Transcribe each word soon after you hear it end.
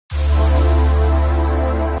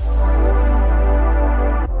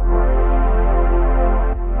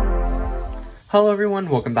Hello everyone,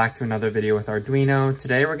 welcome back to another video with Arduino.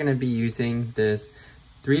 Today we're going to be using this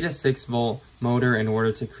 3 to 6 volt motor in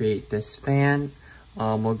order to create this fan.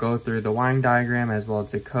 We'll go through the wiring diagram as well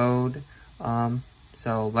as the code.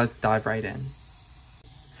 So let's dive right in.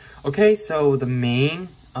 Okay, so the main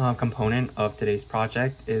component of today's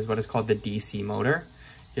project is what is called the DC motor.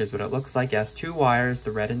 Here's what it looks like. It has two wires,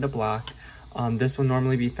 the red and the black. This will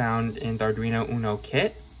normally be found in the Arduino Uno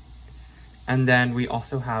kit. And then we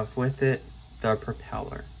also have with it the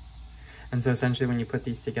propeller. And so essentially when you put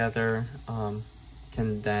these together,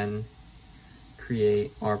 can then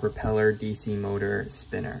create our propeller DC motor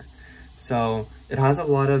spinner. So it has a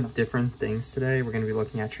lot of different things today. We're going to be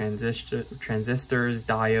looking at transistors,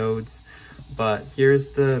 diodes, but here's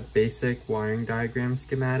the basic wiring diagram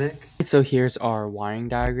schematic. So here's our wiring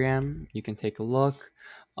diagram. You can take a look.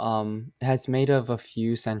 It's made of a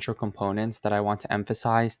few central components that I want to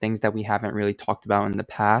emphasize, things that we haven't really talked about in the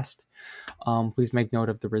past. Please make note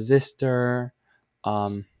of the resistor,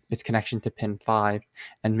 its connection to pin 5,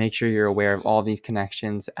 and make sure you're aware of all these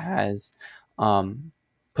connections, as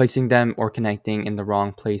placing them or connecting in the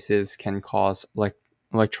wrong places can cause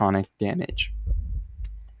electronic damage.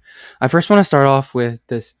 I first want to start off with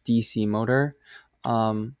this DC motor.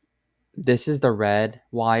 This is the red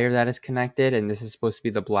wire that is connected, and this is supposed to be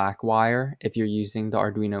the black wire if you're using the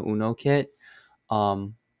Arduino Uno kit,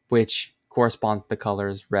 which corresponds to the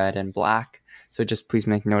colors red and black. So just please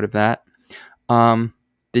make note of that. The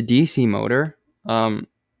DC motor,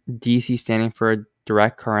 DC standing for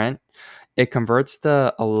direct current, it converts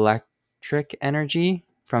the electric energy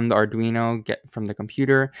from the Arduino, from the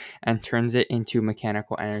computer, and turns it into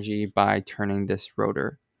mechanical energy by turning this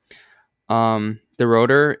rotor. The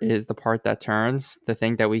rotor is the part that turns, the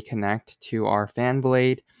thing that we connect to our fan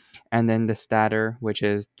blade, and then the stator, which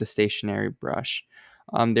is the stationary brush.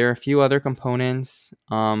 There are a few other components,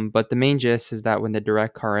 but the main gist is that when the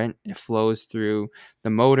direct current flows through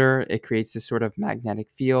the motor, it creates this sort of magnetic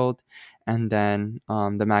field, and then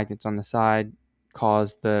the magnets on the side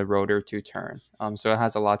cause the rotor to turn. So it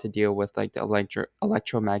has a lot to deal with, like the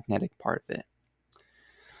electromagnetic part of it.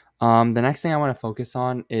 The next thing I want to focus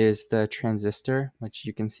on is the transistor, which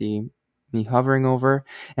you can see me hovering over.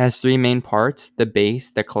 It has three main parts: the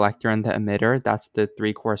base, the collector, and the emitter. That's the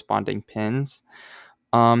three corresponding pins.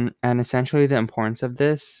 And essentially the importance of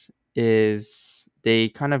this is they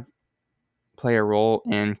kind of play a role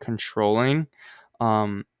in controlling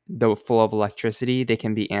the flow of electricity. They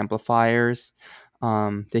can be amplifiers.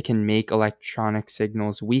 They can make electronic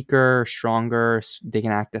signals weaker, stronger. They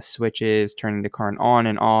can act as switches, turning the current on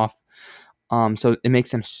and off. So it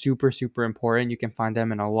makes them super, super important. You can find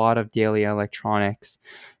them in a lot of daily electronics,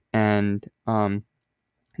 and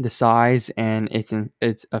the size and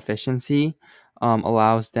its efficiency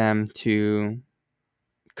allows them to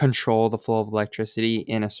control the flow of electricity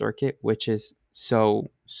in a circuit, which is so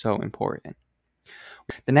important.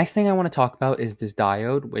 The next thing I want to talk about is this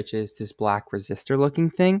diode, which is this black resistor looking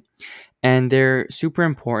thing. And they're super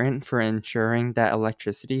important for ensuring that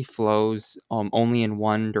electricity flows only in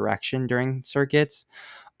one direction during circuits.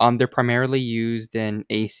 They're primarily used in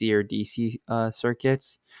AC or DC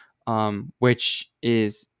circuits, which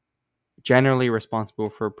is generally responsible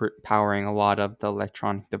for powering a lot of the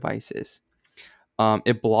electronic devices.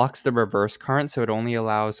 It blocks the reverse current, so it only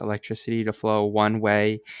allows electricity to flow one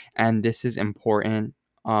way, and this is important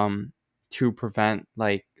to prevent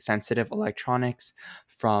like sensitive electronics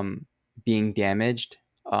from being damaged.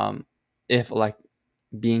 If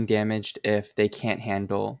they can't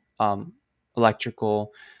handle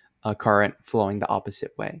electrical current flowing the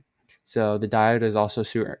opposite way. So the diode is also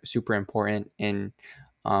super important in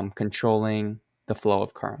controlling the flow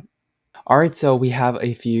of current. All right, so we have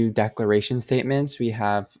a few declaration statements. We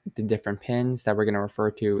have the different pins that we're going to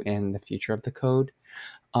refer to in the future of the code.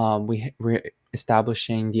 We're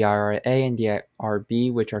establishing DIRA and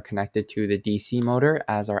DIRB, which are connected to the DC motor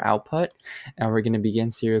as our output. And we're going to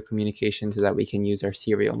begin serial communication so that we can use our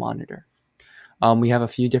serial monitor. We have a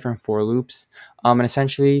few different for loops. And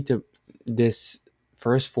essentially, this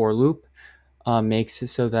first for loop makes it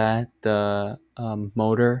so that the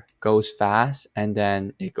motor goes fast and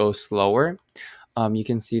then it goes slower. You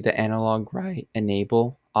can see the analog right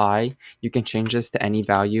enable I. You can change this to any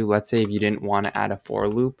value. Let's say if you didn't want to add a for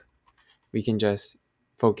loop, we can just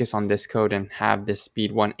focus on this code and have this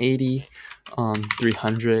speed 180,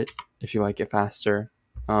 300 if you like it faster.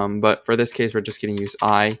 But for this case, we're just going to use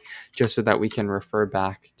I just so that we can refer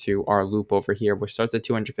back to our loop over here, which starts at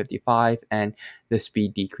 255 and the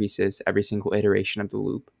speed decreases every single iteration of the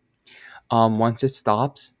loop. Once it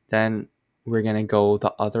stops, then we're going to go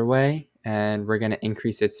the other way and we're going to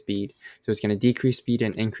increase its speed. So it's going to decrease speed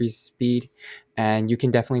and increase speed, and you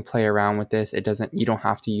can definitely play around with this. You don't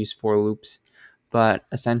have to use for loops, but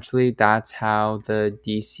essentially that's how the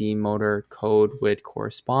DC motor code would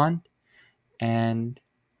correspond. And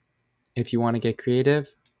if you want to get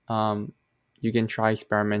creative, you can try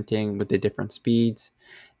experimenting with the different speeds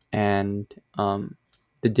and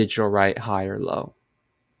the digital write high or low.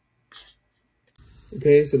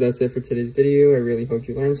 Okay, so that's it for today's video. I really hope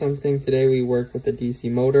you learned something. Today we worked with the DC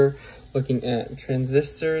motor, looking at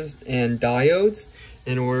transistors and diodes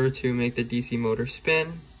in order to make the DC motor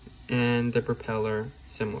spin, and the propeller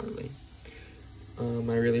similarly.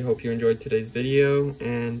 I really hope you enjoyed today's video,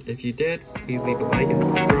 and if you did, please leave a like and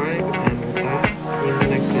subscribe, and with that, see you in the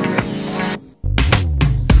next video.